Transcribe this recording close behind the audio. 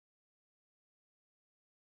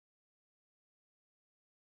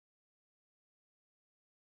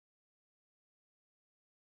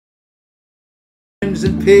chickens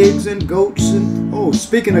and pigs and goats and, oh,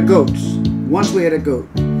 speaking of goats, once we had a goat.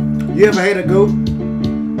 You ever had a goat?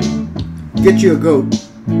 Get you a goat.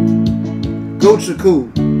 Goats are cool.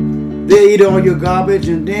 They eat all your garbage,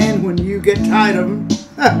 and then when you get tired of them,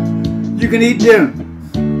 you can eat them.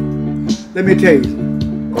 Let me tell you.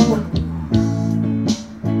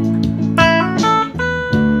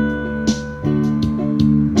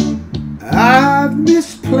 I've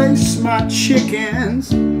misplaced my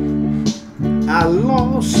chickens. I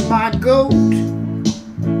lost my goat.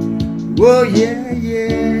 Well, yeah,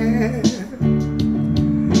 yeah.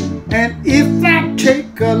 And if I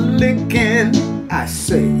take a licking, I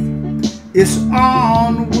say it's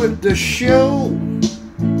on with the show.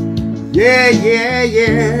 Yeah, yeah,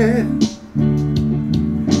 yeah.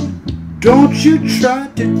 Don't you try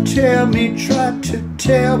to tell me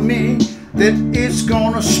that it's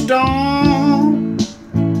gonna storm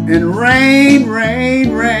and rain,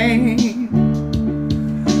 rain, rain.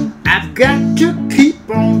 I've got to keep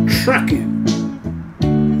on trucking,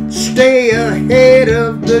 stay ahead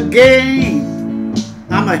of the game.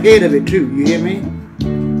 I'm ahead of it too, you hear me?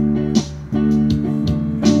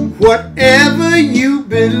 Whatever you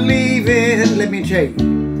believe in, let me tell you,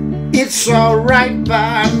 it's alright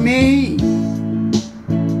by me.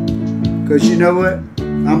 Cause you know what?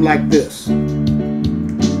 I'm like this.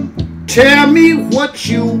 Tell me what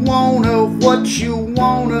you wanna,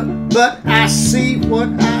 but I see what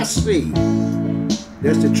I see.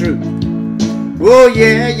 That's the truth. Oh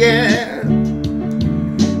yeah, yeah.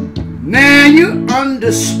 Now you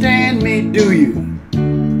understand me, do you?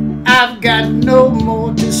 I've got no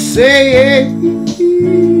more to say.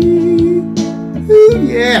 Ooh,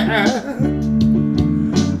 yeah.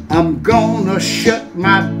 I'm gonna shut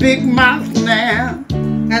my big mouth now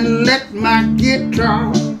and let my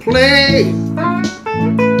guitar play.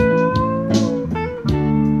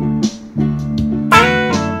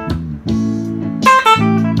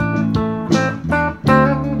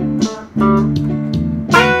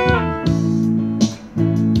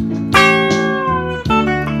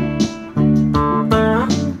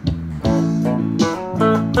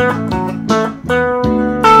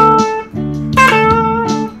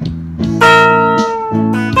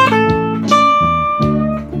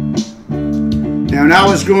 When I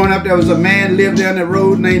was growing up, there was a man lived down the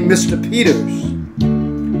road named Mr. Peters.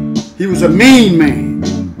 He was a mean man.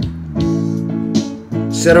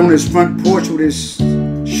 Sat on his front porch with his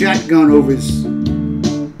shotgun over his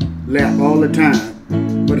lap all the time.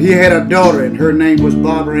 But he had a daughter, and her name was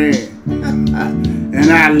Barbara Ann. And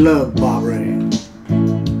I loved Barbara Ann.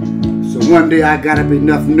 So one day I got up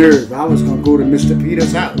enough nerve. I was going to go to Mr.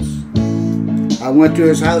 Peters' house. I went to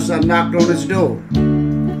his house. I knocked on his door.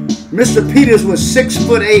 Mr. Peters was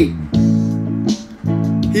 6'8".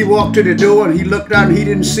 He walked to the door and he looked out and he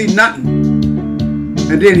didn't see nothing.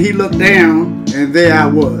 And then he looked down and there I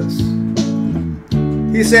was.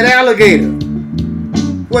 He said, "Alligator,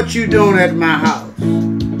 what you doing at my house?"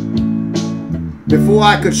 Before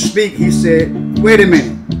I could speak, he said, "Wait a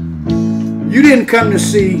minute. You didn't come to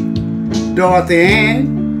see Dorothy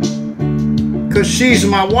Ann, 'cause she's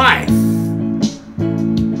my wife.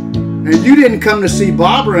 And you didn't come to see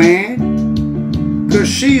Barbara Ann, 'cause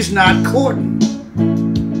she's not courting.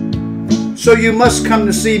 So you must come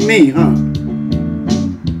to see me, huh?"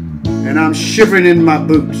 And I'm shivering in my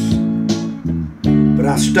boots. But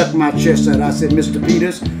I stuck my chest out. I said, "Mr.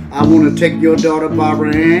 Peters, I want to take your daughter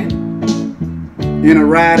Barbara Ann in a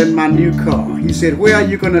ride in my new car." He said, "Where are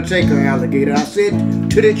you going to take her, Alligator?" I said,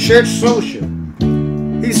 "To the church social."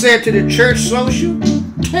 He said, "To the church social?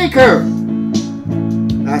 Take her."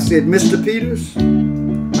 I said, "Mr. Peters,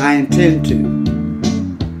 I intend to."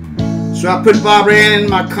 So I put Barbara Ann in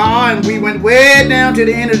my car and we went way down to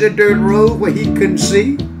the end of the dirt road where he couldn't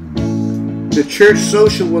see. The church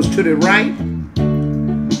social was to the right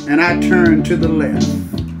and I turned to the left.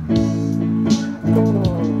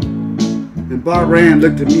 And Barbara Ann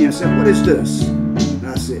looked at me and said, "What is this?" And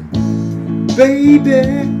I said, "Baby,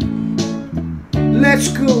 let's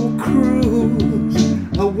go cruise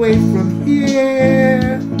away from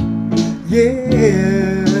here,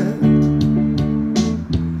 yeah.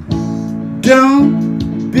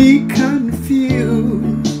 Don't be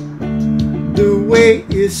confused, the way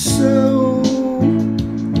is so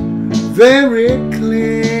very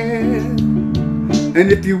clear.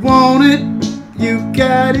 And if you want it, you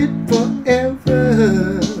got it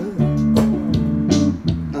forever."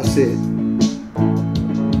 I said,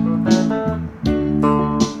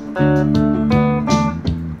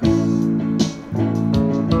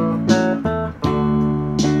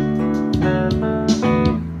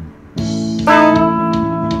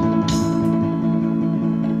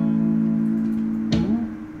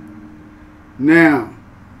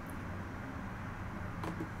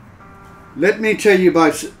 Let me tell you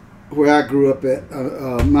about where I grew up at,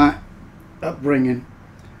 my upbringing.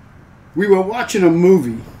 We were watching a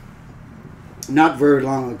movie not very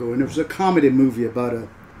long ago, and it was a comedy movie about a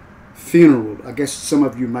funeral. I guess some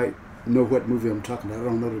of you might know what movie I'm talking about. I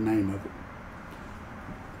don't know the name of it.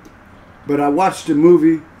 But I watched the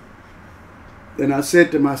movie, and I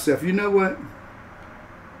said to myself, you know what?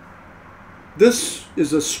 This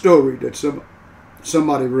is a story that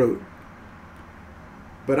somebody wrote.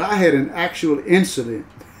 But I had an actual incident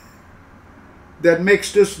that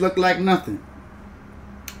makes this look like nothing.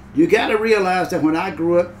 You got to realize that when I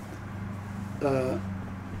grew up,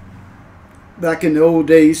 back in the old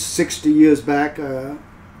days, 60 years back,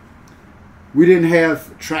 we didn't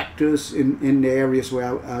have tractors in the areas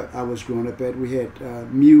where I was growing up at. We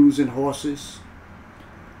had mules and horses.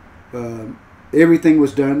 Everything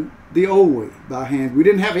was done the old way, by hand. We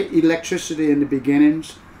didn't have electricity in the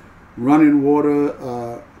beginnings, running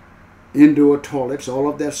water, indoor toilets, all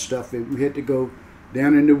of that stuff. We had to go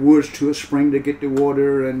down in the woods to a spring to get the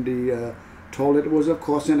water, and the toilet was, of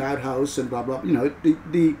course, an outhouse and blah, blah, you know,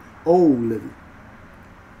 the old living.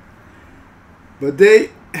 But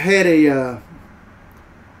they had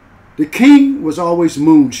the king was always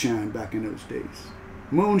moonshine back in those days.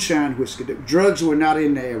 Moonshine whiskey. The drugs were not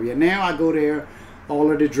in the area. Now I go there,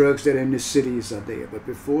 all of the drugs that are in the cities are there. But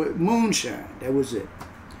before, moonshine, that was it.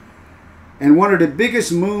 And one of the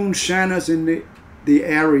biggest moonshiners in the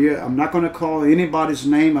area, I'm not going to call anybody's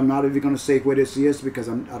name. I'm not even going to say where this is because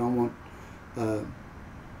I don't want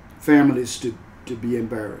families to be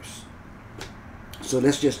embarrassed. So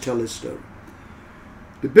let's just tell this story.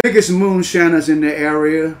 The biggest moonshiners in the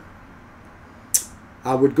area,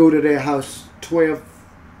 I would go to their house,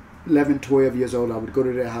 11, 12 years old. I would go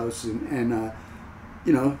to their house and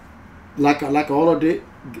you know, like all of the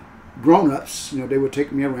grown-ups, you know, they would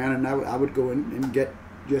take me around, and I would go and get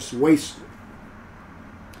just wasted.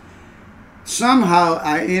 Somehow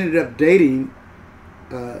I ended up dating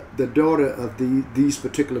the daughter of these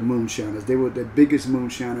particular moonshiners. They were the biggest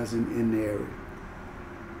moonshiners in the area.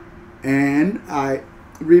 And I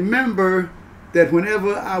remember that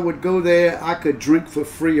whenever I would go there, I could drink for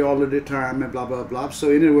free all of the time and blah, blah, blah. So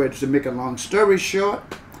anyway, to make a long story short,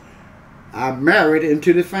 I married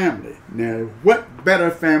into the family. Now, what better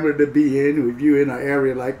family to be in if you're in an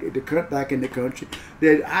area like back in the country,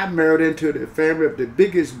 that I married into the family of the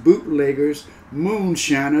biggest bootleggers,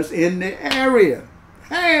 moonshiners in the area.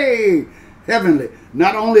 Hey, heavenly.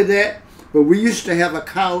 Not only that, but we used to have a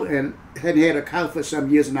cow and had had a cow for some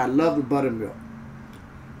years, and I loved the buttermilk.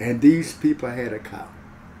 And these people had a cow.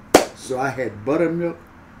 So I had buttermilk,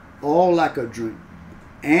 all like a drink,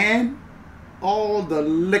 and all the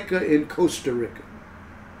liquor in Costa Rica.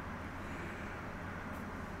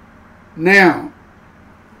 Now,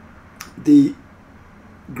 the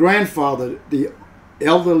grandfather, the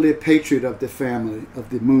elderly patriot of the family, of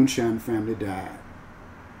the Moonshine family, died.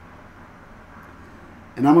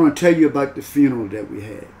 And I'm going to tell you about the funeral that we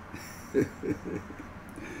had.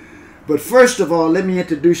 But first of all, let me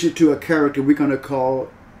introduce you to a character we're going to call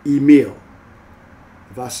Emil.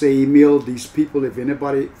 If I say Emil, these people, if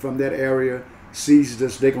anybody from that area sees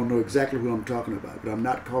this, they're going to know exactly who I'm talking about. But I'm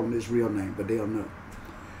not calling his real name, but they'll know.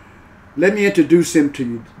 Let me introduce him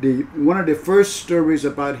to you. One of the first stories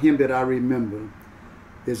about him that I remember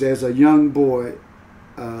is as a young boy,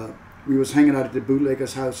 we was hanging out at the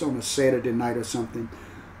bootlegger's house on a Saturday night or something,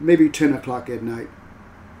 maybe 10 o'clock at night.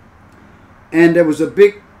 And there was a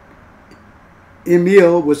big,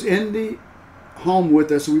 Emil was in the home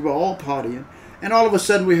with us. We were all partying. And all of a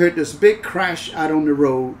sudden we heard this big crash out on the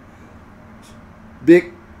road.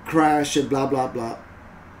 Big crash and blah, blah, blah.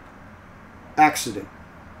 Accident.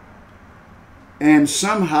 And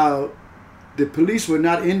somehow the police were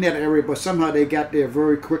not in that area, but somehow they got there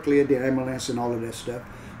very quickly at the ambulance and all of that stuff.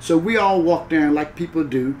 So we all walked down like people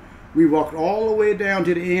do. We walked all the way down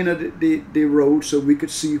to the end of the road so we could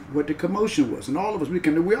see what the commotion was. And all of us,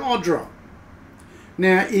 we all drunk.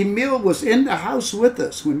 Now, Emil was in the house with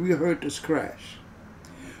us when we heard this crash.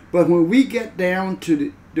 But when we get down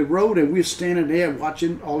to the road and we're standing there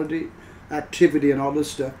watching all of the activity and all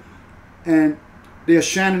this stuff, and they're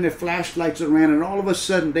shining their flashlights around, and all of a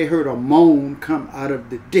sudden they heard a moan come out of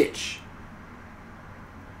the ditch.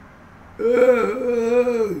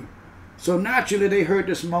 So naturally they heard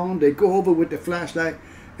this moan. They go over with the flashlight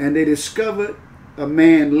and they discovered a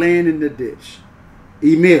man laying in the ditch.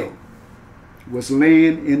 Emil was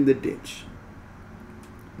laying in the ditch.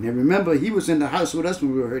 Now remember, he was in the house with us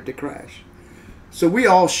when we heard the crash. So we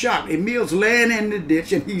all shocked. Emil's laying in the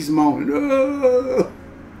ditch and he's moaning. Oh!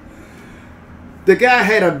 The guy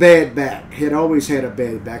had a bad back. Had always had a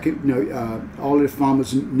bad back. All the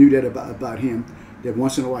farmers knew that about him. That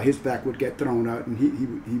once in a while his back would get thrown out, and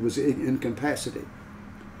he was incapacitated.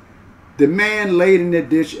 The man laid in the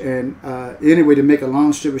ditch, and anyway, to make a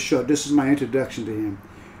long story short, this is my introduction to him.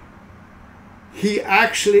 He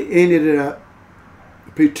actually ended up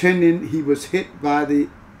pretending he was hit by the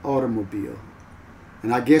automobile,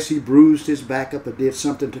 and I guess he bruised his back up or did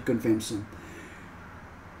something to convince him.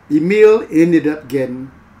 Emil ended up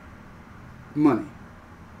getting money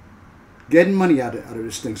out of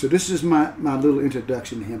this thing. So this is my little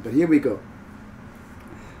introduction to him. But here we go.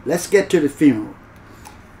 Let's get to the funeral.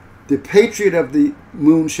 The patriot of the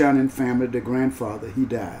Moonshine family, the grandfather, he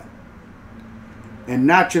died. And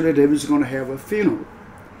naturally they was going to have a funeral.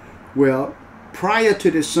 Well, prior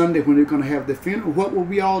to this Sunday when they were going to have the funeral, what were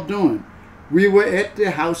we all doing? We were at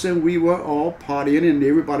the house and we were all partying and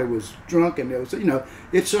everybody was drunk, and there was,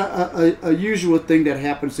 it's a usual thing that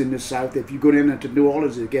happens in the South. If you go down into New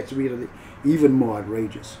Orleans, it gets really even more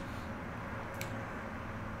outrageous.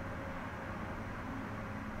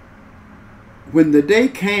 When the day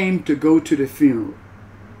came to go to the funeral,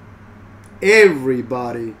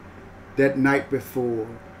 everybody that night before,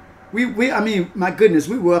 my goodness,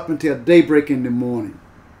 we were up until daybreak in the morning.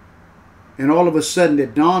 And all of a sudden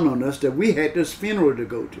it dawned on us that we had this funeral to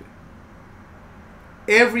go to.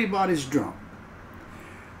 Everybody's drunk.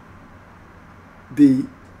 The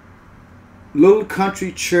little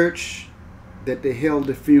country church that they held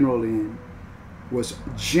the funeral in was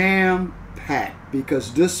jam-packed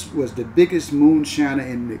because this was the biggest moonshiner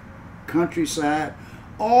in the countryside.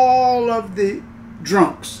 All of the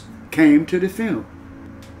drunks came to the funeral.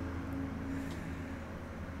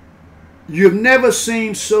 You've never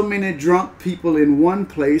seen so many drunk people in one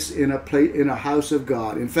place in a house of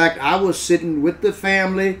God. In fact, I was sitting with the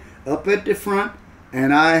family up at the front,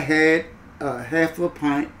 and I had half a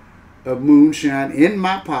pint of moonshine in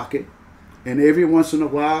my pocket, and every once in a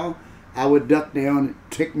while I would duck down and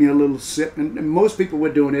take me a little sip, and most people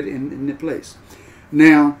were doing it in the place.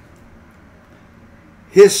 Now,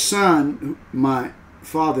 his son, my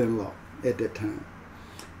father-in-law at that time,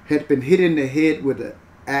 had been hit in the head with an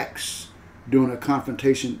axe during a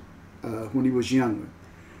confrontation when he was younger,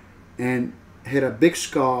 and had a big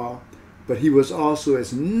scar, but he was also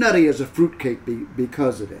as nutty as a fruitcake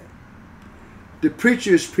because of that. The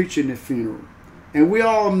preacher is preaching the funeral, and we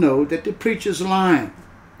all know that the preacher's lying,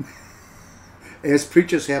 as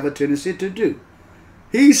preachers have a tendency to do.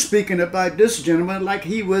 He's speaking about this gentleman like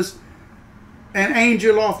he was an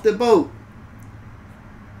angel off the boat.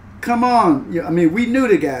 Come on. We knew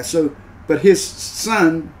the guy, but his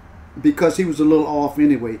son, because he was a little off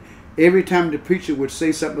anyway, every time the preacher would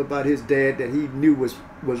say something about his dad that he knew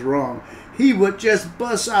was wrong, he would just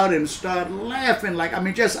bust out and start laughing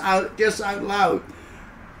just out loud.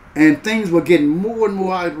 And things were getting more and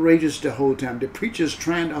more outrageous the whole time. The preacher's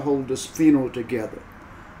trying to hold this funeral together.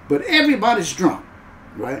 But everybody's drunk,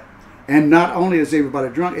 right? And not only is everybody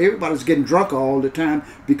drunk, everybody's getting drunk all the time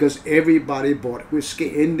because everybody bought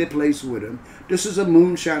whiskey in the place with them. This is a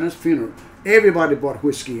moonshiner's funeral. Everybody brought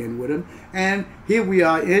whiskey in with them. And here we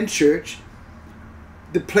are in church.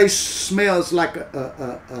 The place smells like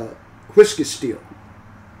a whiskey still.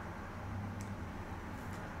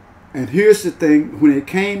 And here's the thing. When it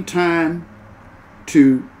came time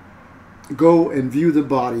to go and view the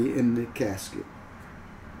body in the casket,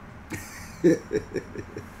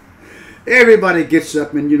 everybody gets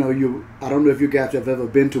up and, I don't know if you guys have ever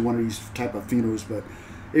been to one of these type of funerals, but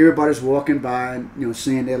everybody's walking by and,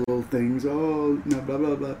 saying their little things. Oh, blah,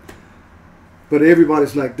 blah, blah. But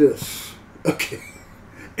everybody's like this. Okay.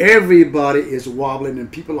 Everybody is wobbling and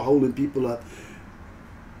people are holding people up.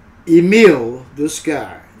 Emil, this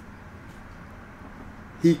guy,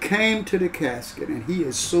 he came to the casket and he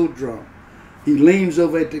is so drunk. He leans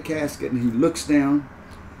over at the casket and he looks down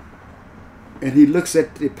and he looks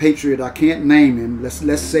at the patriot. I can't name him.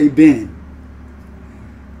 Let's say Ben.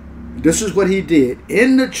 This is what he did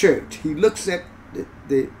in the church. He looks at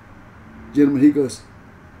the gentleman. He goes,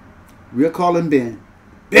 we'll call him Ben.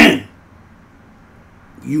 Ben,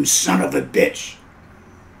 you son of a bitch.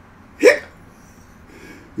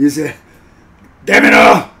 He said, damn it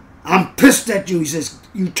all, I'm pissed at you. He says,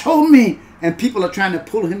 you told me. And people are trying to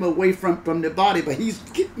pull him away from the body, but he's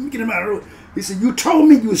get him out of the road. He said, you told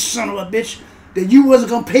me, you son of a bitch, that you wasn't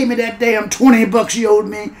going to pay me that damn $20 you owed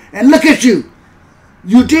me. And look at you.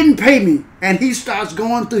 You didn't pay me. And he starts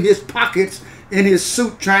going through his pockets in his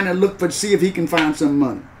suit trying to see if he can find some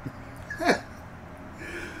money.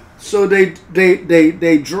 So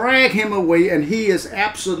they drag him away, and he is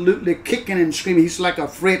absolutely kicking and screaming. He's like a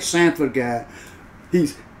Fred Sanford guy.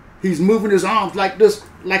 He's He's moving his arms like this,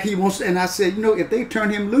 like he wants. And I said, you know, if they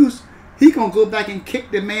turn him loose, he gonna go back and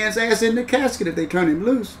kick the man's ass in the casket if they turn him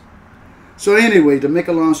loose. So anyway, to make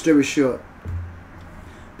a long story short,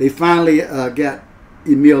 they finally got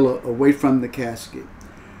Emil away from the casket.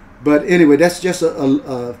 But anyway, that's just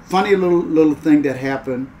a funny little thing that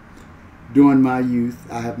happened during my youth.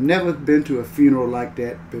 I have never been to a funeral like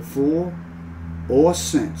that before or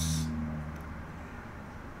since.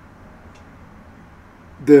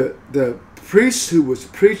 The priest who was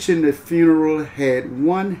preaching the funeral had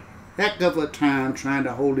one heck of a time trying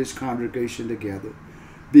to hold his congregation together,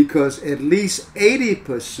 because at least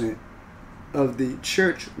 80% of the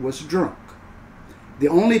church was drunk. The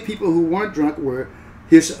only people who weren't drunk were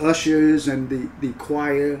his ushers and the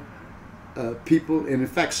choir people, and in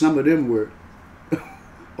fact, some of them were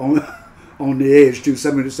on the edge too.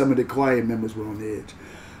 Some of the choir members were on the edge.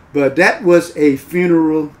 But that was a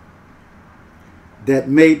funeral that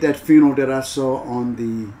made that funeral that I saw on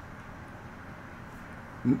the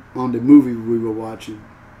movie we were watching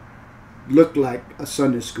look like a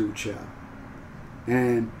Sunday school child.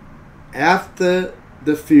 And after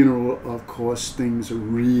the funeral, of course, things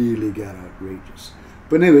really got outrageous.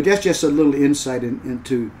 But anyway, that's just a little insight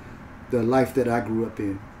into the life that I grew up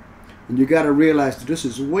in. And you got to realize that this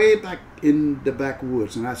is way back in the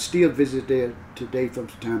backwoods, and I still visit there today from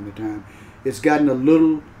time to time. It's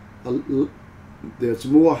gotten there's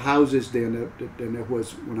more houses there than there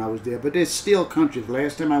was when I was there, but there's still country. The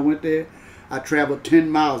last time I went there, I traveled 10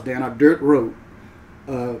 miles down a dirt road.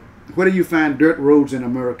 Where do you find dirt roads in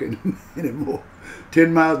America anymore?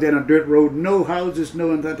 10 miles down a dirt road, no houses,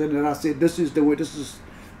 no nothing. And I said, this is the way.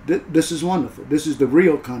 This is wonderful. This is the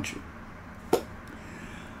real country.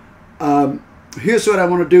 Here's what I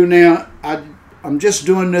want to do now. I'm just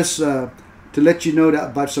doing this to let you know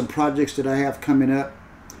about some projects that I have coming up.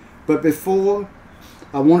 But before,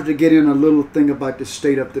 I wanted to get in a little thing about the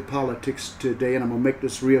state of the politics today, and I'm going to make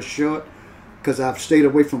this real short because I've stayed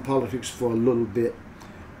away from politics for a little bit.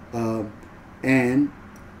 And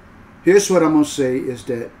here's what I'm going to say is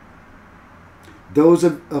that those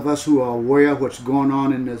of us who are aware of what's going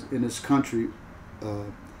on in this country,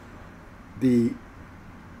 the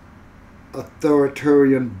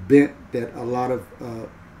authoritarian bent that a lot of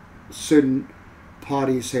certain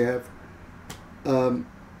parties have,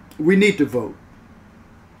 we need to vote.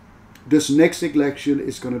 This next election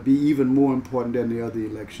is going to be even more important than the other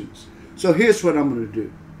elections. So here's what I'm going to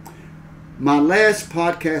do. My last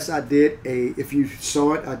podcast I did if you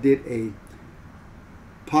saw it, I did a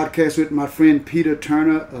podcast with my friend Peter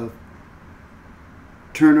Turner of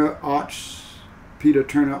Peter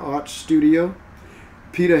Turner Arts Studio.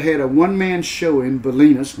 Peter had a one-man show in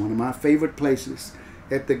Bolinas, one of my favorite places,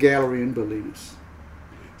 at the gallery in Bolinas.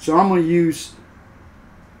 So I'm going to use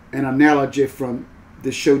an analogy from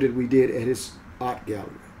the show that we did at his art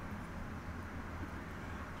gallery.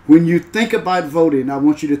 When you think about voting, I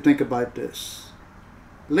want you to think about this.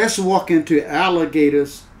 Let's walk into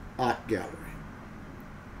Alligator's art gallery.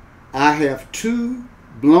 I have 2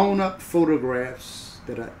 blown-up photographs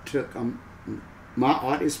that I took. My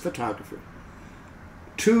art is photography.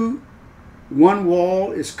 One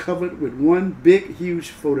wall is covered with one big, huge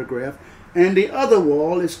photograph, and the other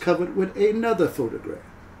wall is covered with another photograph.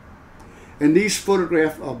 And these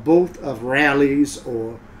photographs are both of rallies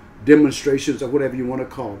or demonstrations or whatever you want to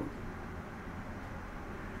call them.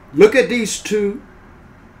 Look at these 2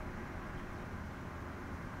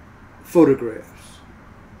 photographs.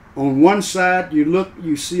 On one side,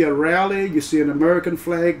 you see a rally, you see an American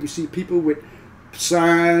flag, you see people with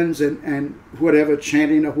signs and whatever,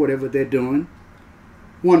 chanting or whatever they're doing.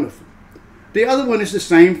 Wonderful. The other one is the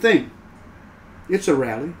same thing. It's a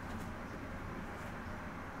rally.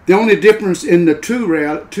 The only difference in the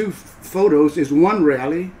two photos is one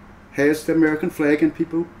rally has the American flag and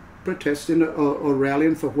people protesting or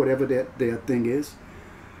rallying for whatever their thing is.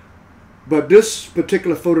 But this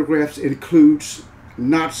particular photograph includes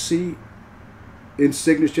Nazi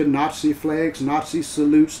insignia, Nazi flags, Nazi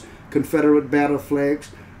salutes, Confederate battle flags,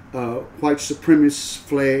 white supremacist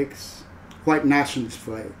flags, white nationalist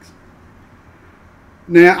flags.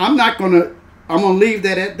 Now, I'm going to leave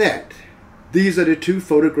that at that. These are the 2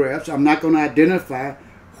 photographs. I'm not going to identify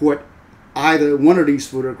what either one of these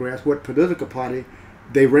photographs, what political party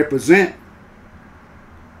they represent.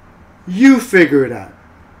 You figure it out.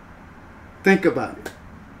 Think about it.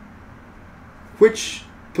 Which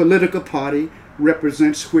political party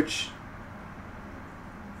represents which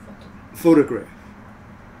photograph?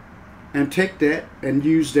 And take that and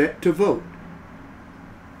use that to vote.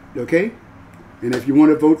 Okay? And if you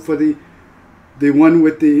want to vote for the one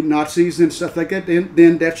with the Nazis and stuff like that,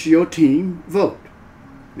 then that's your team. Vote.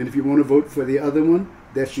 And if you want to vote for the other one,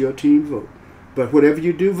 that's your team vote. But whatever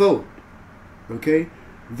you do, vote. Okay?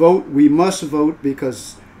 Vote. We must vote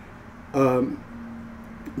because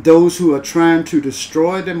those who are trying to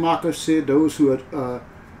destroy democracy, those who are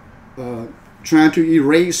trying to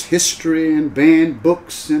erase history and ban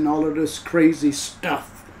books and all of this crazy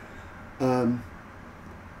stuff,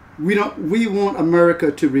 we want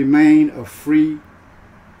America to remain a free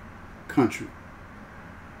country.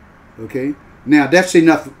 Okay? Now, that's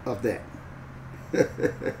enough of that.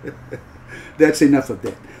 That's enough of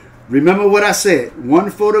that. Remember what I said.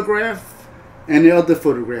 One photograph and the other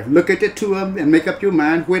photograph. Look at the two of them and make up your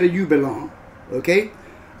mind where do you belong. Okay?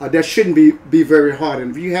 That shouldn't be very hard.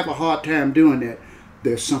 And if you have a hard time doing that,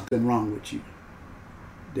 there's something wrong with you.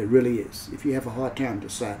 There really is. If you have a hard time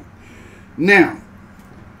deciding. Now,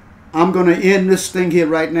 I'm going to end this thing here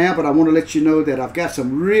right now, but I want to let you know that I've got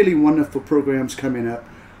some really wonderful programs coming up.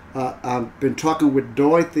 I've been talking with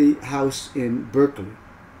Dorothy House in Berkeley,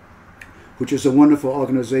 which is a wonderful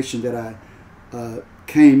organization that I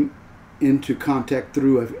came into contact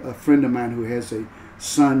through a friend of mine who has a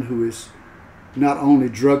son who is not only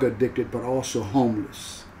drug addicted but also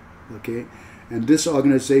homeless. Okay, and this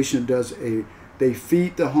organization they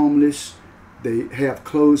feed the homeless, they have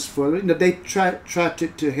clothes for them, they try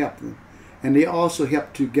to help them, and they also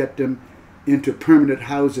help to get them into permanent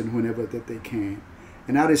housing whenever that they can.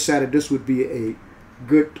 And I decided this would be a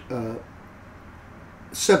good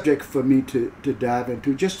subject for me to dive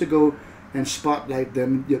into, just to go and spotlight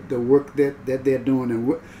them, the work that they're doing.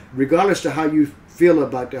 And regardless of how you feel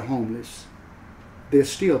about the homeless, they're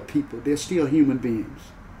still people. They're still human beings.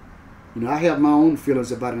 You know, I have my own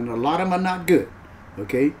feelings about it, and a lot of them are not good.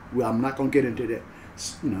 Okay? Well, I'm not going to get into that,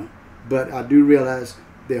 you know, but I do realize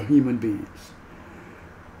they're human beings.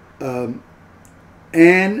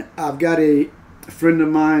 And I've got a friend of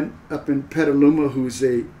mine up in Petaluma who's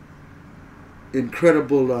a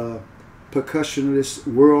incredible percussionist,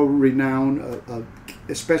 world-renowned,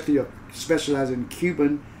 especially specializing in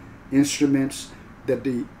Cuban instruments that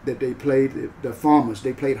they played. The farmers,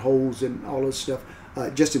 they played holes and all this stuff.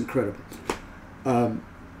 Just incredible. And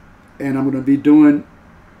I'm going to be doing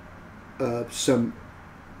some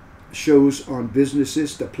shows on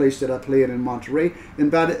businesses, the place that I play in Monterey. And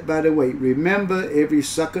by the way, remember, every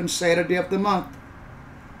second Saturday of the month,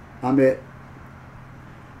 I'm at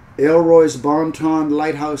Elroy's Bonton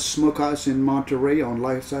Lighthouse Smokehouse in Monterey on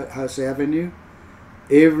Lighthouse Avenue.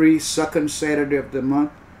 Every second Saturday of the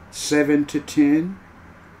month, 7 to 10,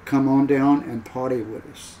 come on down and party with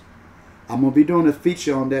us. I'm going to be doing a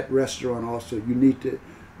feature on that restaurant also. You need to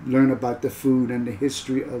learn about the food and the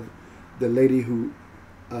history of the lady who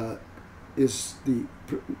is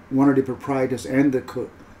one of the proprietors and the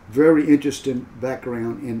cook. Very interesting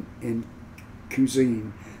background in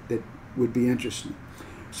cuisine that would be interesting.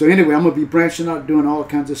 So anyway, I'm going to be branching out, doing all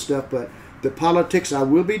kinds of stuff. But the politics, I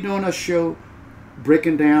will be doing a show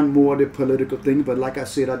breaking down more of the political thing. But like I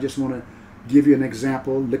said, I just want to give you an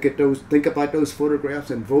example. Look at those, think about those photographs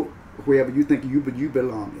and vote wherever you think you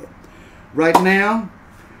belong at. Right now,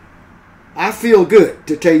 I feel good,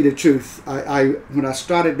 to tell you the truth. When I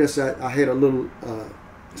started this, I had a little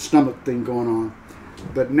stomach thing going on.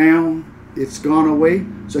 But now it's gone away.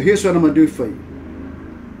 So here's what I'm going to do for you.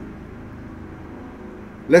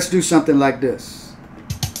 Let's do something like this.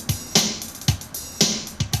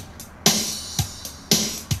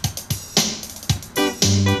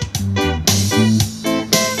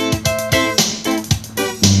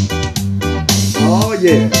 Oh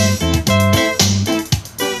yeah.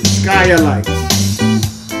 The sky lights.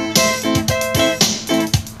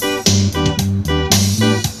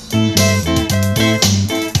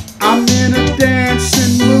 I'm in a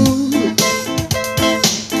dancing mood.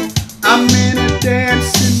 I'm in a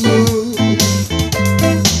dancing mood.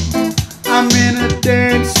 I'm in a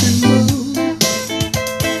dancing mood.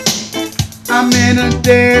 I'm in a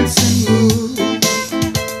dancing mood.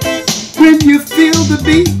 When you feel the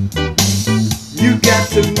beat, you got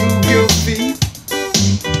to move your feet.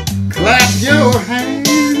 Clap your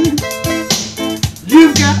hands.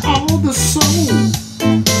 You've got all the soul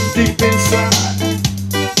deep inside,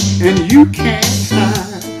 and you can't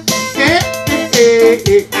hide. Hey, hey,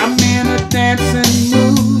 hey, I'm in a dancing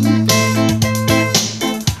mood.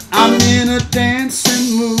 I'm in a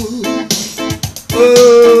dancing mood.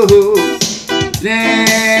 Oh,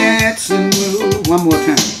 dancing mood. One more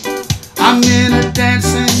time. I'm in a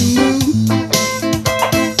dancing mood.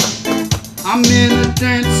 I'm in a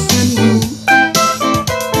dancing mood.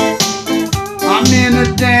 I'm in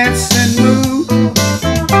a dancing mood.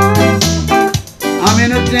 I'm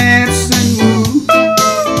in a dancing mood.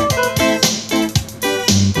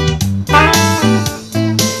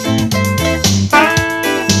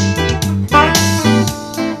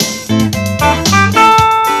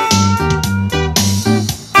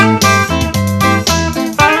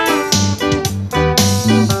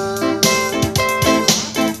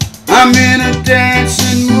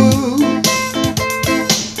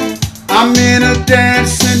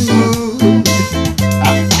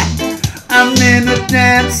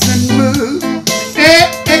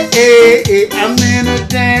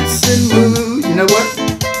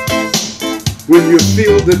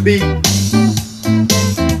 the beat.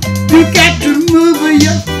 You got to move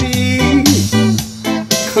your feet,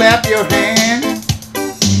 clap your hands.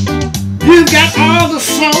 You got all the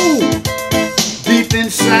soul deep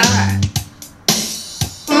inside.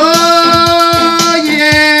 Oh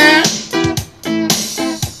yeah,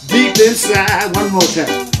 deep inside. One more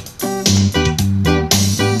time.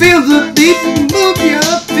 Feel the beat, move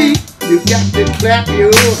your feet. You got to clap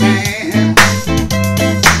your hands.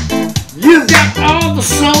 You got all the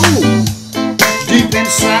soul deep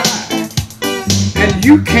inside, and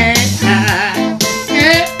you can't hide.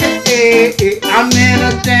 Hey, hey, hey, hey. I'm in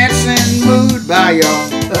a dancing mood, by y'all.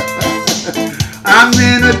 I'm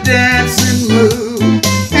in a dancing mood.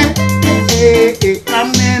 Hey, hey, hey.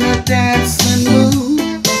 I'm in a dancing mood.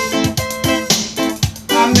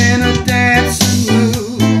 I'm in a dancing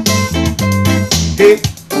mood. Hey,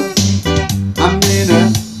 I'm in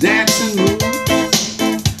a dancing mood.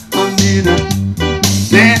 I'm in a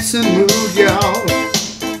dancing mood, y'all.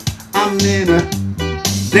 I'm in a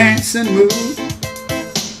dancing mood.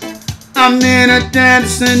 I'm in a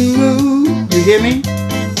dancing mood. You hear me?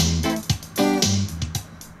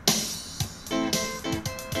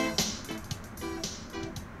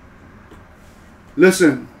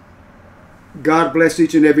 Listen, God bless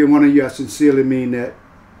each and every one of you. I sincerely mean that.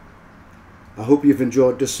 I hope you've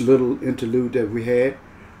enjoyed this little interlude that we had.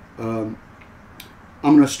 I'm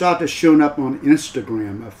going to start this showing up on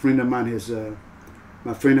Instagram. A friend of mine is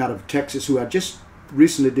my friend out of Texas, who I just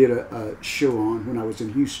recently did a show on when I was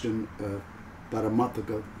in Houston about a month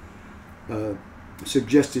ago.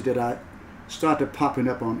 Suggested that I started popping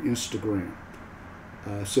up on Instagram.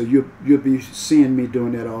 So you'll be seeing me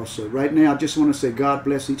doing that also. Right now, I just want to say God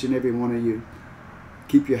bless each and every one of you.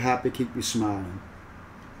 Keep you happy, keep you smiling.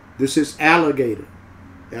 This is Alligator.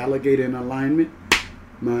 Alligator in Alignment.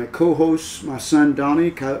 My co-host, my son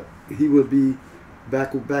Donnie, he will be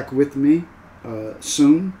back with me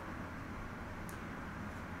soon.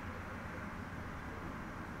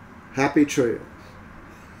 Happy trails.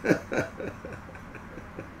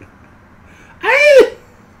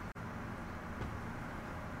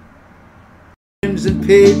 And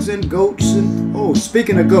pigs and goats and oh,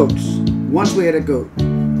 speaking of goats, once we had a goat.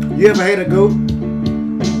 You ever had a goat?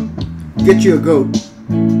 Get you a goat.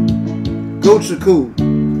 Goats are cool.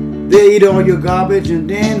 They eat all your garbage, and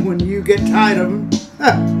then when you get tired of them,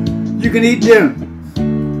 you can eat them.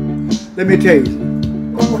 Let me tell you.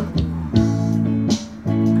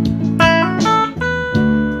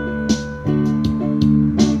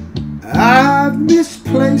 I've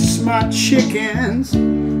misplaced my chickens.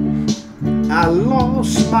 I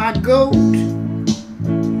lost my goat.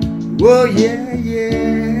 Well, yeah,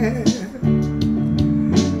 yeah.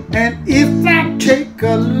 And if I take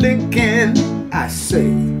a licking, I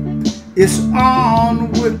say, it's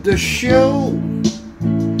on with the show.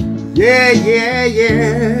 Yeah, yeah,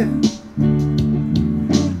 yeah.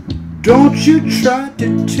 Don't you try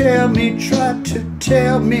to tell me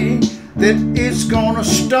that it's gonna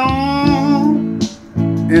storm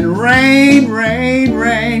and rain, rain,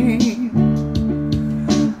 rain.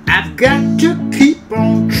 I've got to keep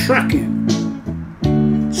on trucking,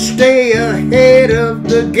 stay ahead of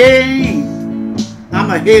the game. I'm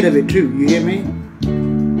ahead of it too, you hear me?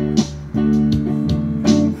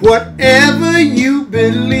 Whatever you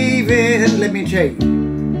believe in, let me tell you,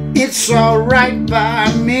 it's alright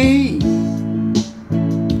by me.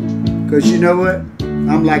 Cause you know what?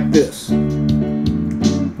 I'm like this.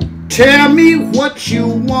 Tell me what you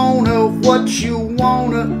wanna,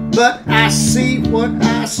 but I see what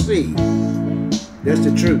I see. That's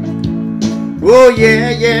the truth. Oh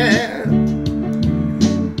yeah, yeah.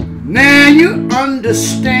 Now you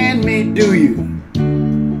understand me, do you?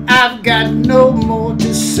 I've got no more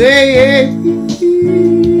to say.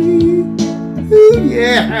 Ooh,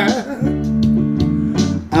 yeah.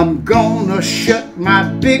 I'm gonna shut my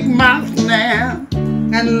big mouth now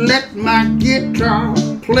and let my guitar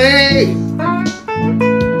play.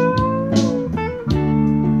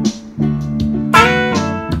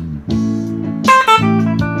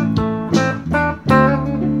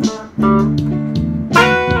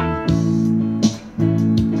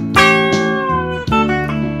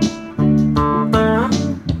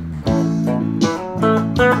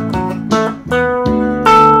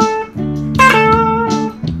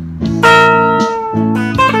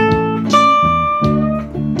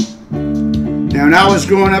 When I was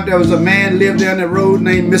growing up, there was a man lived down the road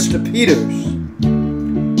named Mr. Peters.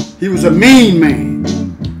 He was a mean man.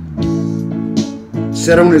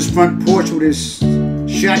 Sat on his front porch with his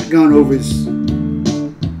shotgun over his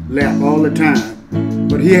lap all the time.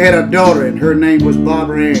 But he had a daughter, and her name was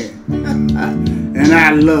Barbara Ann. And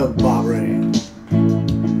I loved Barbara Ann.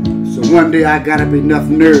 one day I got up enough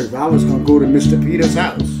nerve. I was going to go to Mr. Peters'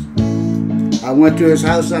 house. I went to his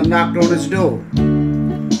house. I knocked on his door.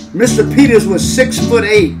 Mr. Peters was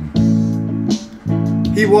 6'8".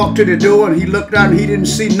 He walked to the door and he looked out and he didn't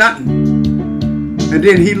see nothing. And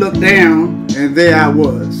then he looked down and there I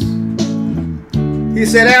was. He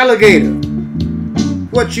said, "Alligator,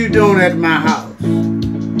 what you doing at my house?"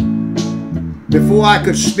 Before I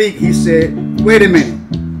could speak, he said, "Wait a minute.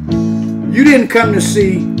 You didn't come to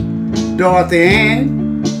see Dorothy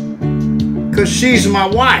Ann, because she's my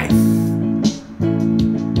wife.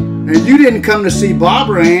 And you didn't come to see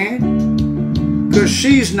Barbara Ann, because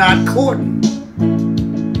she's not courting.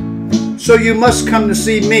 So you must come to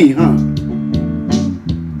see me, huh?"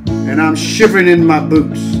 And I'm shivering in my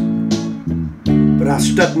boots. But I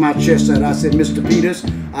stuck my chest out. I said, "Mr. Peters,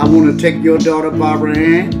 I want to take your daughter Barbara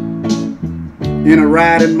Ann in a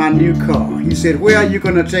ride in my new car." He said, "Where are you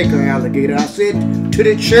going to take her, Alligator?" I said, "To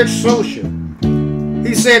the church social."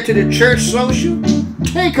 He said, "To the church social?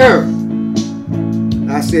 Take her."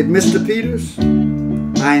 I said, "Mr. Peters,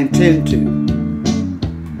 I intend to."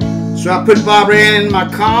 So I put Barbara Ann in my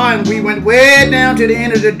car and we went way down to the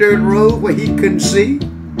end of the dirt road where he couldn't see.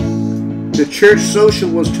 The church social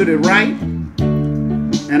was to the right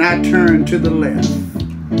and I turned to the left.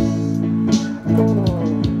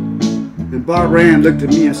 And Barbara Ann looked at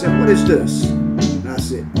me and said, "What is this?" And I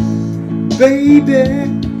said, "Baby,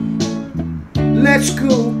 let's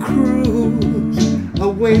go cruise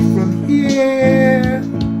away from here,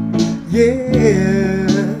 yeah.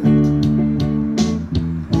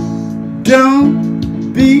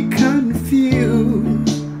 Don't be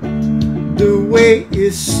confused, the way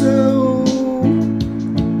is so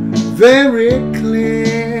very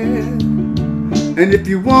clear. And if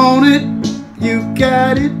you want it, you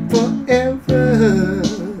got it forever."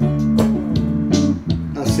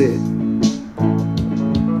 I said,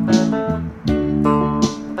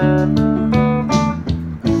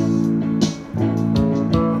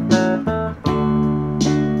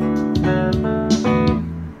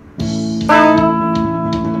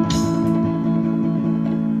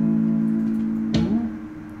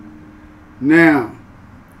 now,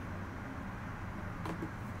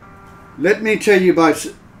 let me tell you about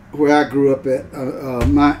where I grew up at,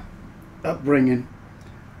 my upbringing.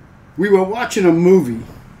 We were watching a movie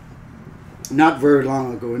not very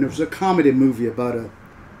long ago, and it was a comedy movie about a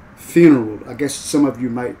funeral. I guess some of you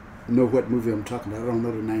might know what movie I'm talking about. I don't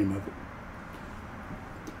know the name of it.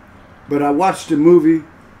 But I watched the movie,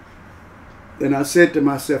 and I said to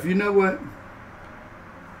myself, you know what?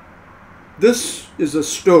 This is a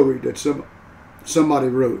story that somebody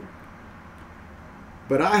wrote.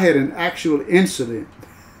 But I had an actual incident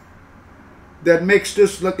that makes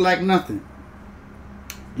this look like nothing.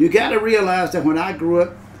 You got to realize that when I grew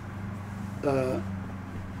up,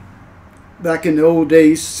 back in the old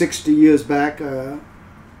days, 60 years back,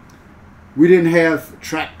 we didn't have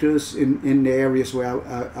tractors in the areas where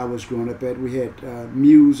I was growing up at. We had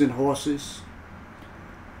mules and horses.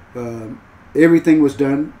 Everything was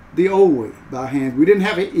done the old way, by hand. We didn't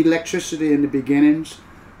have electricity in the beginnings,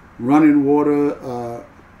 running water,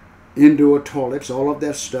 indoor toilets, all of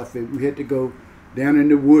that stuff. We had to go down in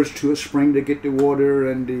the woods to a spring to get the water,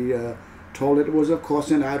 and the toilet was, of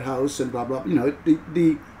course, an outhouse and blah, blah, you know,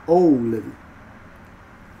 the old living.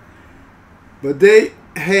 But they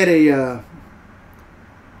had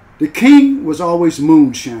the king was always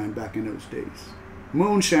moonshine back in those days.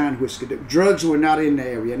 Moonshine whiskey. The drugs were not in the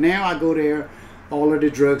area. Now I go there, all of the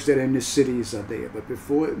drugs that are in the cities are there. But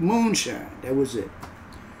before, moonshine, that was it.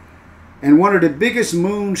 And one of the biggest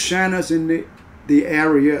moonshiners in the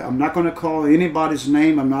area, I'm not going to call anybody's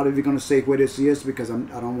name. I'm not even going to say where this is because I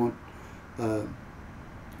don't want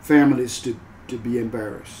families to be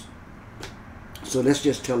embarrassed. So let's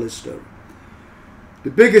just tell this story.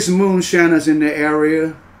 The biggest moonshiners in the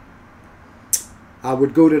area, I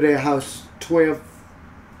would go to their house,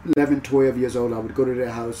 11, 12 years old. I would go to their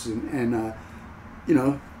house and you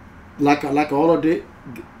know, like all of the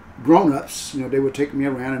grown-ups, you know, they would take me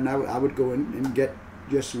around and I would go and get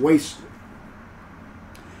just wasted.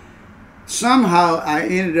 Somehow I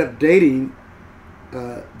ended up dating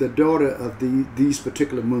the daughter of these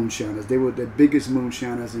particular moonshiners. They were the biggest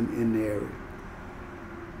moonshiners in the area.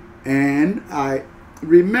 And I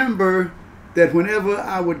remember that whenever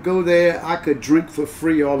I would go there, I could drink for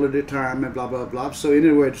free all of the time and blah, blah, blah. So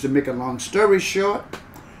anyway, to make a long story short,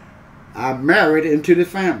 I married into the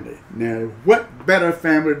family. Now, what better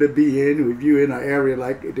family to be in if you're in an area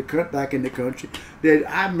like back in the country, that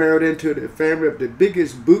I married into the family of the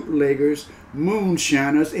biggest bootleggers,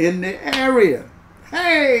 moonshiners in the area.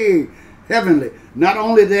 Hey, heavenly. Not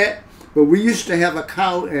only that, but we used to have a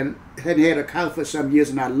cow and hadn't had a cow for some years,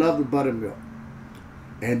 and I love the buttermilk.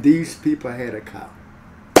 And these people had a cow.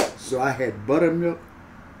 So I had buttermilk,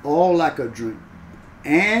 all like a drink,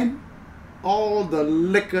 and all the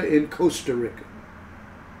liquor in Costa Rica.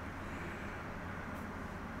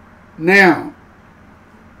 Now,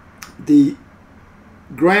 the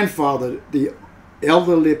grandfather, the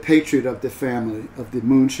elderly patriot of the family, of the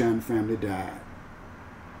Moonshine family, died.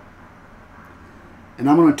 And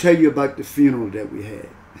I'm going to tell you about the funeral that we had.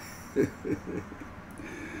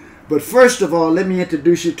 But first of all, let me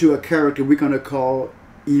introduce you to a character we're going to call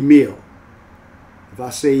Emil. If I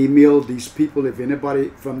say Emil, these people, if anybody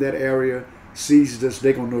from that area sees this,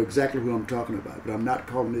 they're going to know exactly who I'm talking about. But I'm not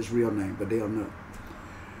calling his real name, but they'll know.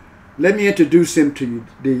 Let me introduce him to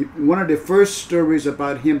you. One of the first stories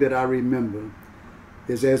about him that I remember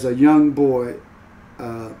is as a young boy,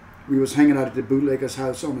 we was hanging out at the bootlegger's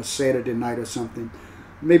house on a Saturday night or something,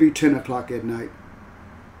 maybe 10 o'clock at night.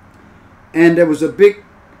 And there was a big,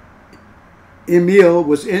 Emil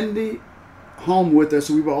was in the home with us,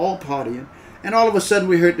 we were all partying, and all of a sudden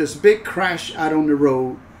we heard this big crash out on the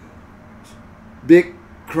road, big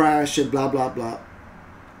crash and blah, blah, blah,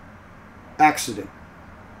 accident.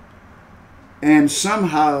 And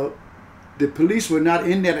somehow the police were not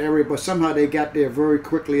in that area, but somehow they got there very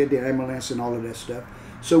quickly at the ambulance and all of that stuff.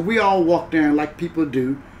 So we all walked down like people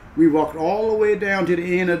do. We walked all the way down to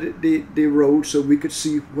the end of the road so we could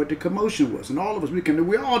see what the commotion was. And all of us,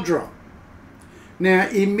 we all drunk. Now,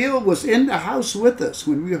 Emil was in the house with us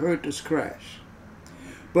when we heard this crash.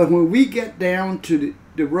 But when we get down to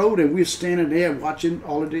the road and we're standing there watching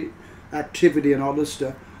all of the activity and all this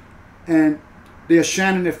stuff, and they're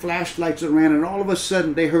shining their flashlights around, and all of a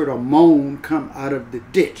sudden they heard a moan come out of the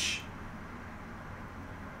ditch.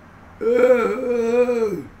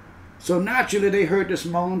 So naturally they heard this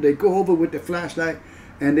moan. They go over with the flashlight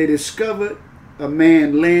and they discovered a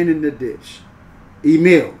man laying in the ditch.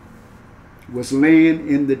 Emil was laying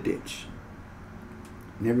in the ditch.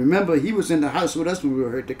 Now remember, he was in the house with us when we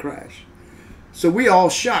heard the crash. So we all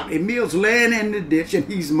shocked. Emil's laying in the ditch and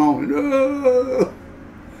he's moaning. Oh!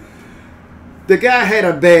 The guy had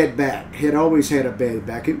a bad back. Had always had a bad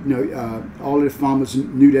back. All the farmers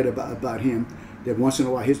knew that about him. That once in a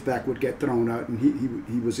while his back would get thrown out and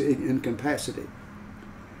he was incapacitated.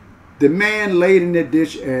 The man laid in the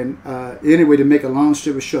ditch, and anyway, to make a long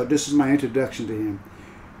story short, this is my introduction to him.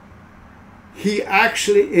 He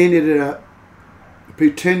actually ended up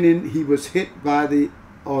pretending he was hit by the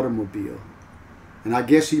automobile. And I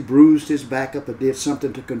guess he bruised his back up or did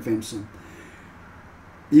something to convince him.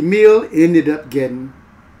 Emil ended up getting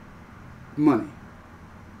money.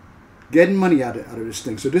 Getting money out of this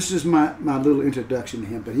thing. So this is my little introduction to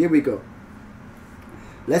him. But here we go.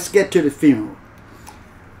 Let's get to the funeral.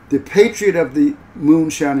 The patriot of the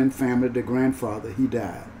Moonshine family, the grandfather, he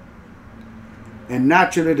died. And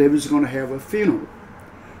naturally they was going to have a funeral.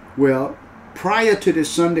 Well, prior to this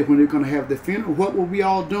Sunday when they were going to have the funeral, what were we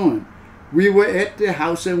all doing? We were at the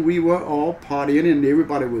house and we were all partying and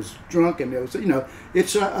everybody was drunk, and there was,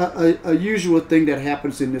 it's a usual thing that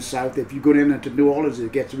happens in the South. If you go down into New Orleans,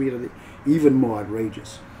 it gets really even more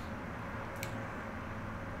outrageous.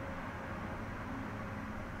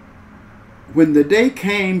 When the day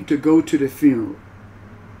came to go to the funeral,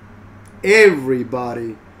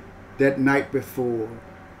 everybody that night before,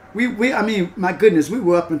 my goodness, we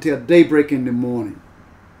were up until daybreak in the morning.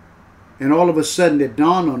 And all of a sudden it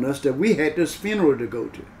dawned on us that we had this funeral to go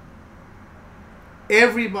to.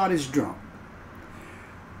 Everybody's drunk.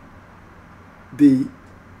 The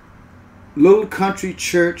little country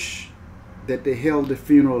church that they held the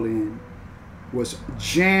funeral in was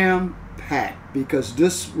jam-packed because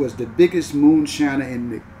this was the biggest moonshiner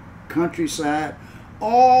in the countryside.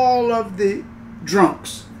 All of the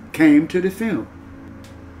drunks came to the funeral.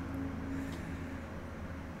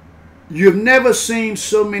 You've never seen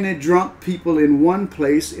so many drunk people in one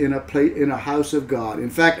place in a house of God. In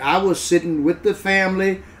fact, I was sitting with the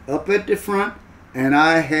family up at the front, and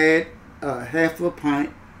I had half a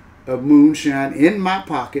pint of moonshine in my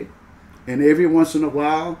pocket, and every once in a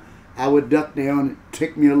while I would duck down and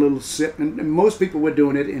take me a little sip, and most people were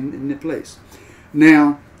doing it in the place.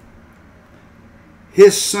 Now,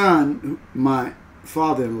 his son, my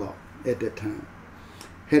father-in-law at that time,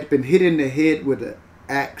 had been hit in the head with an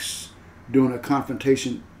axe during a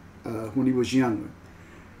confrontation when he was younger,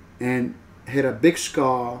 and had a big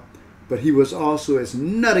scar, but he was also as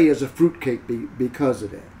nutty as a fruitcake because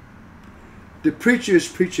of that. The preacher is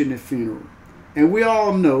preaching the funeral, and we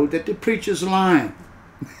all know that the preacher's lying,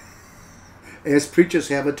 as preachers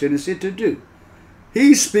have a tendency to do.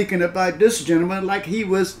 He's speaking about this gentleman like he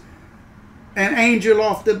was an angel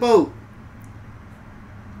off the boat.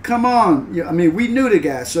 Come on. Yeah, I mean, we knew the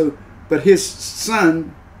guy. So, but his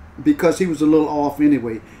son, because he was a little off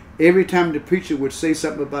anyway, every time the preacher would say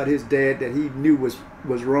something about his dad that he knew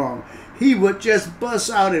was wrong, he would just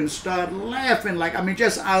bust out and start laughing, like, I mean,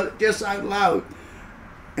 just out loud.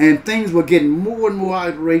 And things were getting more and more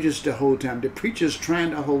outrageous the whole time. The preacher's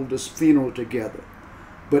trying to hold this funeral together.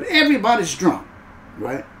 But everybody's drunk,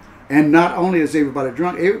 right? And not only is everybody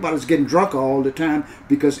drunk, everybody's getting drunk all the time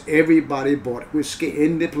because everybody bought whiskey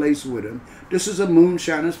in the place with them. This is a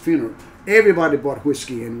moonshiner's funeral. Everybody bought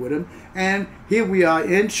whiskey in with them. And here we are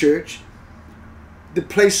in church. The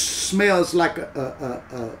place smells like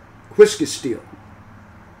a whiskey still.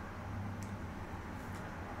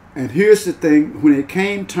 And here's the thing. When it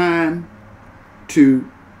came time to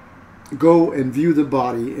go and view the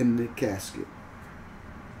body in the casket,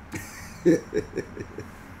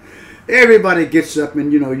 everybody gets up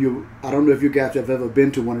and, I don't know if you guys have ever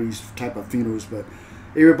been to one of these type of funerals, but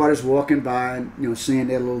everybody's walking by and, saying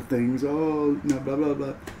their little things, blah, blah,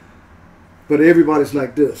 blah. But everybody's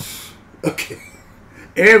like this. Okay.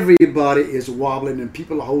 Everybody is wobbling and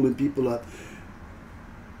people are holding people up.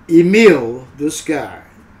 Emil, this guy,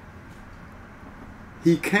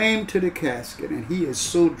 he came to the casket and he is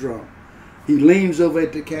so drunk. He leans over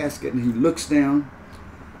at the casket and he looks down.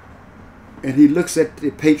 And he looks at the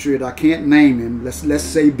patriot. I can't name him. Let's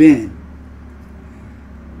say Ben.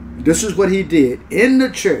 This is what he did in the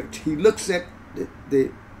church. He looks at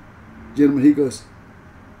the gentleman. He goes,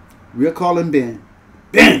 "We'll call him Ben.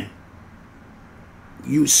 Ben,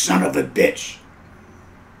 you son of a bitch."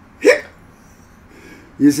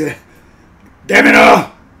 He said, "Damn it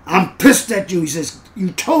all, I'm pissed at you." He says, "You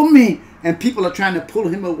told me." And people are trying to pull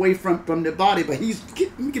him away from the body, but he's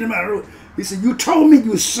getting him out of the road. He said, "You told me,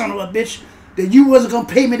 you son of a bitch, that you wasn't going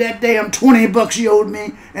to pay me that damn $20 you owed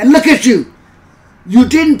me. And look at you. You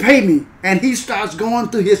didn't pay me." And he starts going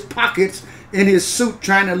through his pockets in his suit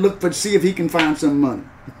trying to see if he can find some money.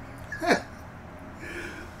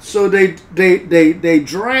 So they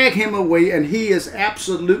drag him away, and he is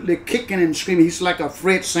absolutely kicking and screaming. He's like a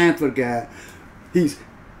Fred Sanford guy.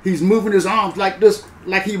 He's moving his arms like this,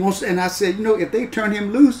 like he wants. And I said, if they turn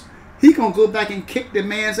him loose, he gonna go back and kick the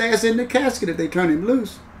man's ass in the casket if they turn him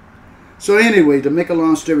loose. So anyway, to make a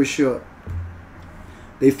long story short,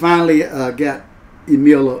 they finally got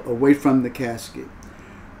Emil away from the casket.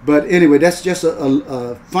 But anyway, that's just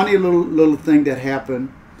a funny little thing that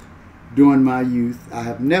happened during my youth. I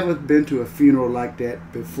have never been to a funeral like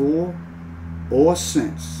that before or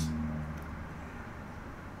since.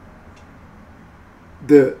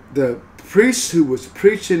 The priest who was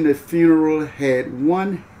preaching the funeral had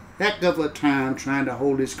one heck of a time trying to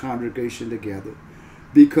hold his congregation together,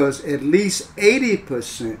 because at least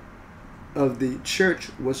 80% of the church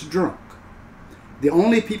was drunk. The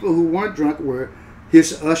only people who weren't drunk were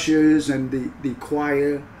his ushers and the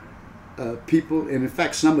choir people, and in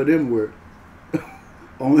fact some of them were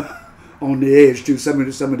on the edge too. Some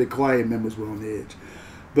of the choir members were on the edge.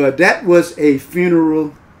 But that was a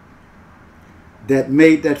funeral that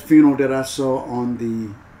made that funeral that I saw on the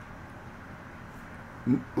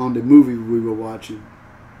movie we were watching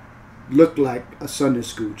look like a Sunday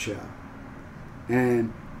school child.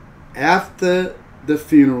 And after the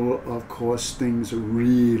funeral, of course, things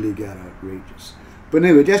really got outrageous. But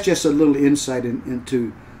anyway, that's just a little insight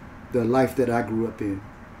into the life that I grew up in.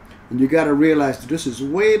 And you got to realize that this is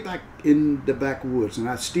way back in the backwoods, and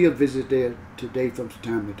I still visit there today from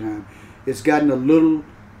time to time. It's gotten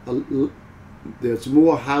there's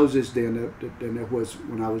more houses there than there was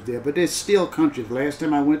when I was there, but there's still country. Last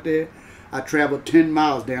time I went there, I traveled 10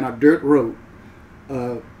 miles down a dirt road.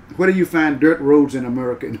 Where do you find dirt roads in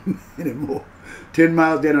America anymore? 10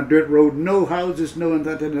 miles down a dirt road, no houses, no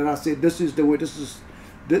nothing. And I said, this is the way.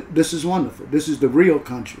 This is wonderful. This is the real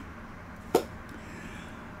country.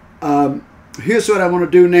 Here's what I want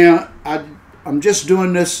to do now. I'm just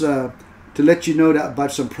doing this to let you know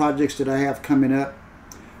about some projects that I have coming up.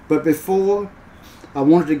 But before, I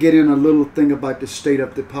wanted to get in a little thing about the state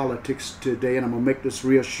of the politics today, and I'm going to make this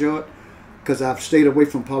real short because I've stayed away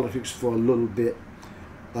from politics for a little bit.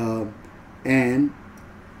 And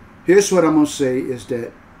here's what I'm going to say is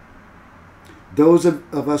that those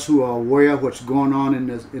of us who are aware of what's going on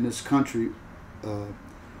in this country,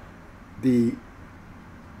 the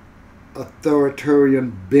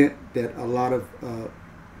authoritarian bent that a lot of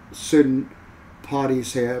certain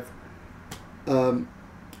parties have,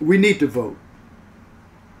 we need to vote.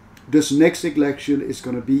 This next election is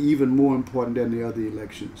going to be even more important than the other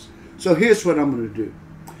elections. So here's what I'm going to do.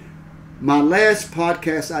 My last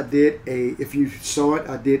podcast I did if you saw it,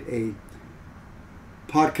 I did a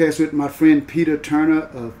podcast with my friend Peter Turner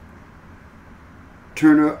of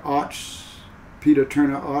Turner Arts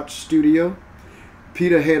Studio.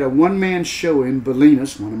 Peter had a one-man show in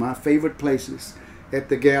Bolinas, one of my favorite places, at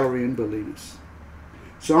the gallery in Bolinas.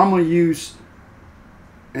 So I'm going to use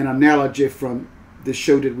an analogy from the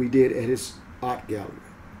show that we did at his art gallery.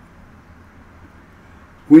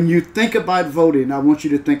 When you think about voting, I want you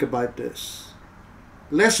to think about this.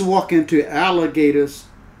 Let's walk into Alligator's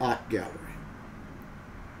art gallery.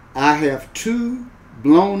 I have 2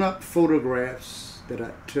 blown up photographs that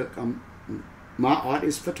I took. My art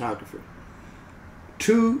is photography.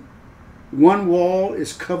 One wall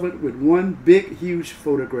is covered with one big, huge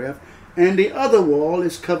photograph, and the other wall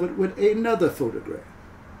is covered with another photograph.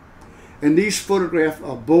 And these photographs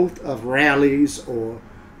are both of rallies or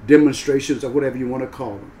demonstrations or whatever you want to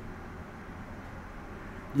call them.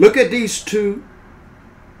 Look at these 2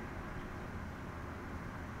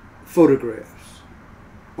 photographs.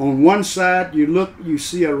 On one side, you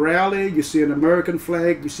see a rally, you see an American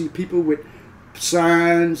flag, you see people with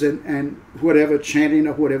signs and whatever, chanting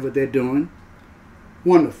or whatever they're doing.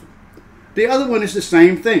 Wonderful. The other one is the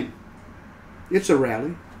same thing. It's a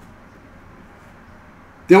rally.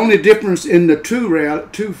 The only difference in the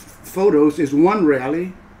two photos is one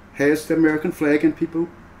rally has the American flag and people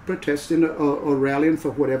protesting or rallying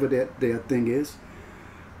for whatever their thing is.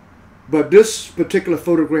 But this particular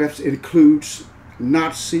photograph includes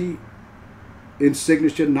Nazi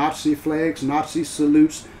insignia, Nazi flags, Nazi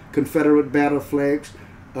salutes, Confederate battle flags,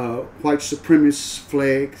 white supremacist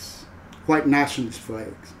flags, white nationalist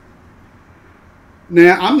flags.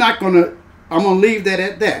 Now, I'm going to leave that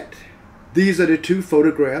at that. These are the 2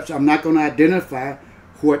 photographs. I'm not going to identify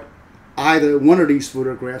what either one of these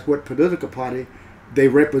photographs, what political party they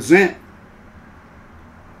represent.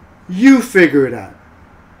 You figure it out.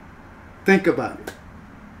 Think about it.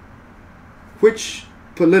 Which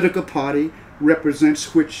political party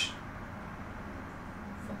represents which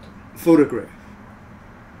photograph?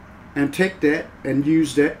 And take that and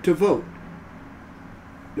use that to vote.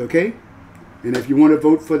 Okay? And if you want to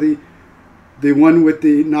vote for the one with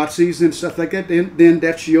the Nazis and stuff like that, then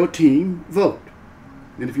that's your team vote.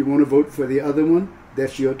 And if you want to vote for the other one,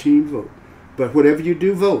 that's your team vote. But whatever you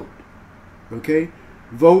do, vote. Okay?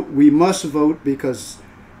 Vote. We must vote because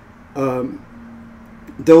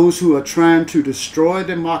those who are trying to destroy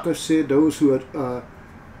democracy, those who are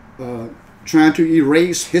trying to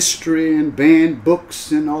erase history and ban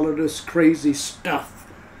books and all of this crazy stuff,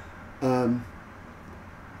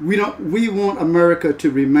 we want America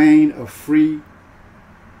to remain a free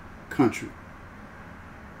country.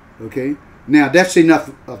 Okay? Now, that's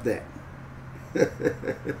enough of that.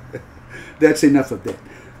 That's enough of that.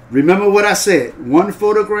 Remember what I said. One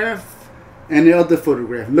photograph and the other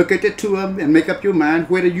photograph. Look at the 2 of them and make up your mind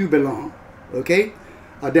where do you belong. Okay?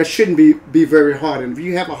 That shouldn't be very hard. And if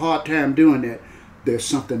you have a hard time doing that, there's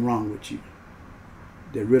something wrong with you.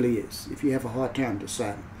 There really is. If you have a hard time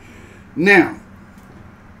deciding. Now,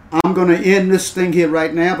 I'm going to end this thing here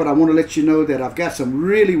right now, but I want to let you know that I've got some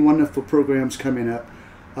really wonderful programs coming up.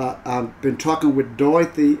 I've been talking with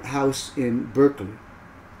Dorothy House in Berkeley,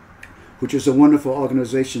 which is a wonderful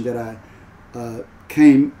organization that I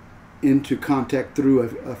came into contact through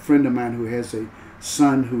a friend of mine who has a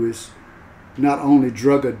son who is not only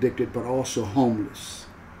drug addicted but also homeless.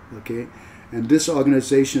 Okay, and this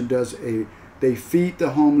organization they feed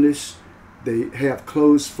the homeless. They have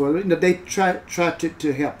clothes for them. They try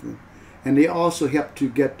to help them. And they also help to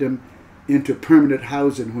get them into permanent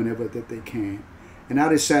housing whenever that they can. And I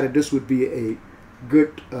decided this would be a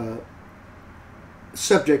good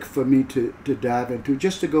subject for me to dive into,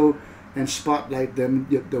 just to go and spotlight them,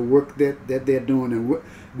 the work that they're doing. And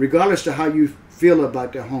regardless of how you feel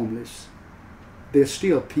about the homeless, they're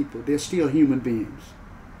still people. They're still human beings.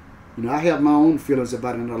 You know, I have my own feelings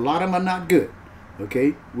about it, and a lot of them are not good.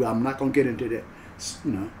 Okay, well, I'm not going to get into that,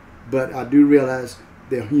 you know, but I do realize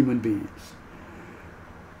they're human beings.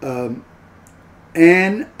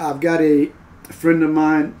 And I've got a friend of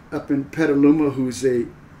mine up in Petaluma who's a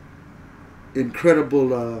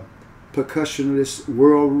incredible percussionist,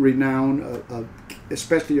 world-renowned,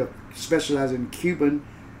 especially specializing in Cuban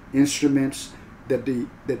instruments that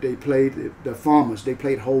they played. The farmers, they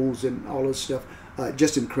played holes and all this stuff,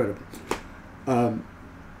 just incredible.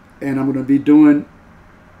 And I'm going to be doing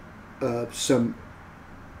some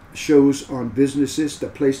shows on businesses, the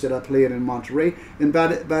place that I play in Monterey. And by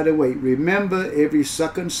the way, remember, every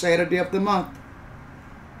second Saturday of the month,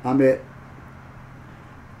 I'm at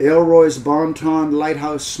Elroy's Bonton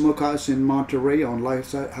Lighthouse Smokehouse in Monterey on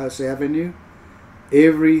Lighthouse Avenue.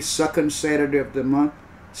 Every second Saturday of the month,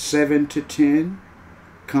 7 to 10,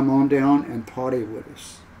 come on down and party with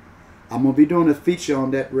us. I'm going to be doing a feature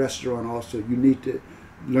on that restaurant also. You need to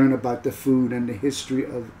learn about the food and the history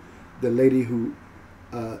of the lady who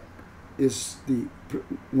is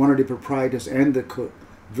one of the proprietors and the cook.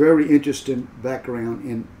 Very interesting background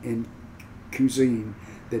in cuisine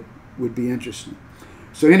that would be interesting.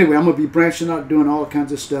 So anyway, I'm going to be branching out, doing all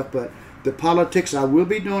kinds of stuff, but the politics, I will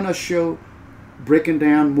be doing a show breaking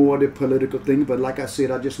down more of the political thing, but like I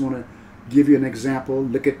said, I just want to give you an example.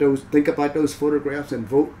 Look at those, think about those photographs and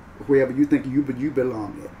vote wherever you think you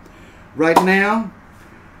belong at. Right now,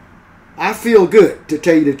 I feel good, to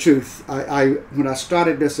tell you the truth. When I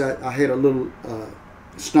started this, I had a little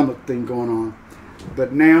stomach thing going on,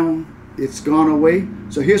 but now it's gone away.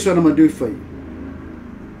 So here's what I'm going to do for you.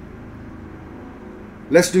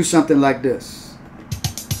 Let's do something like this.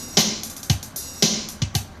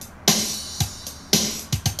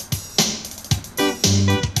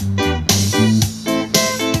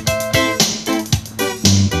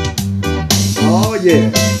 Oh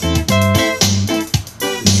yeah.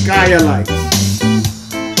 Skylights.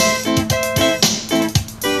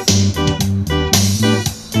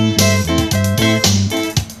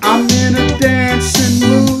 I'm in a dancing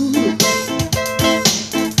mood.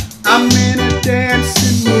 I'm in a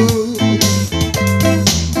dancing mood.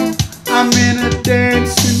 I'm in a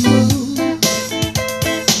dancing mood.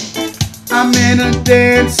 I'm in a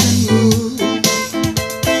dancing mood.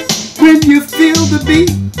 When you feel the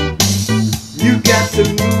beat, you got to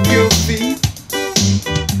move your feet.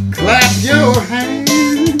 Clap your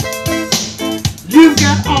hands. You've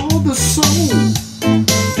got all the soul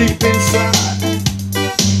deep inside,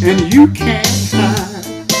 and you can't hide.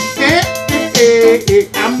 Hey, hey, hey,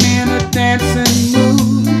 I'm in a dancing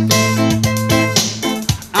mood.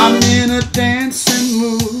 I'm in a dancing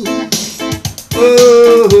mood.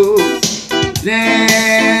 Oh,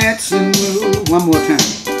 dancing mood. One more time.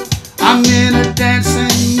 I'm in a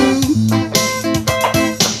dancing mood.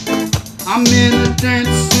 I'm in a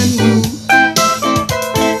dancing mood.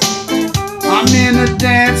 I'm in a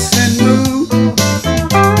dancing mood.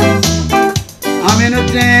 I'm in a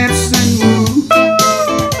dancing mood.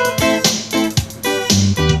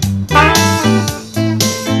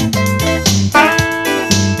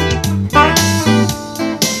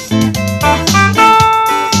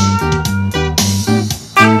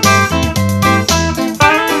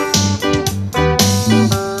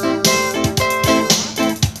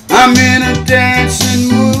 I'm in a dancing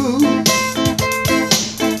mood.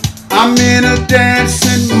 I'm in a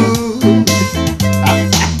dancing mood.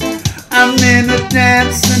 I'm in a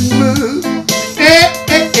dancing mood. Hey,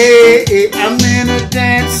 hey, hey, hey. I'm in a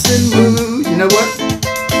dancing mood. You know what?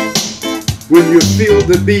 When you feel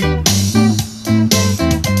the beat,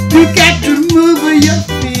 you got to move your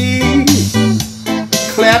feet.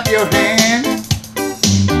 Clap your hands.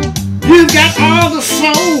 You got all the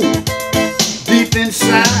soul deep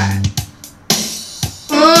inside.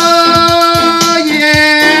 Oh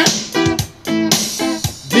yeah,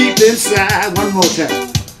 deep inside. One more time.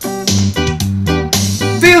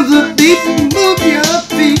 Feel the beat, move your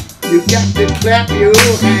feet. You got to clap your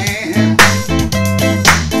hands.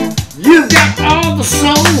 You got all the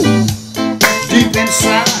soul deep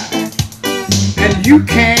inside, and you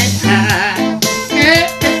can't hide. Hey,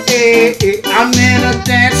 hey, hey, hey. I'm in a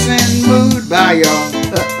dancing mood, bye y'all.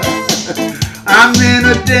 I'm in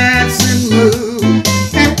a dancing mood.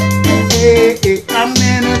 Hey, hey, hey. I'm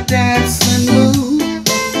in a dancing mood.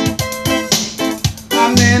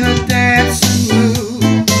 I'm in a dancing mood.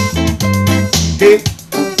 Hey,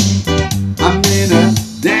 I'm in a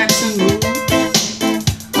dancing mood.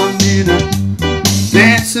 I'm in a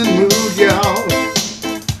dancing mood, y'all.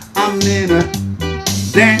 I'm in a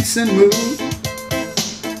dancing mood.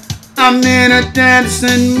 I'm in a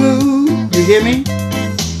dancing mood. You hear me?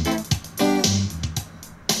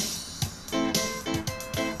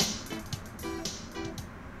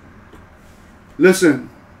 Listen,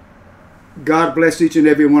 God bless each and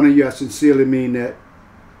every one of you. I sincerely mean that.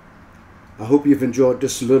 I hope you've enjoyed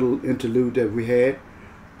this little interlude that we had.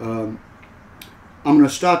 I'm going to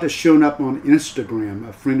start this showing up on Instagram.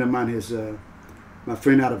 A friend of mine is my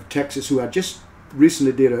friend out of Texas, who I just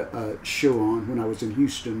recently did a show on when I was in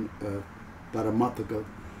Houston about a month ago.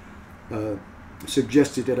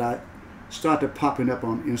 Suggested that I started popping up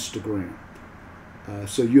on Instagram.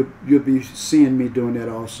 So you'll be seeing me doing that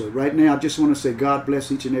also. Right now, I just want to say God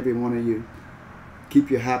bless each and every one of you. Keep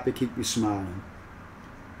you happy, keep you smiling.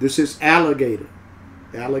 This is Alligator.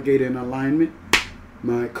 Alligator in Alignment.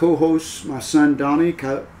 My co-host, my son Donnie,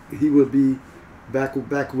 he will be back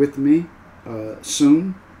with me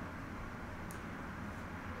soon.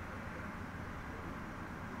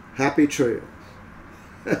 Happy trails.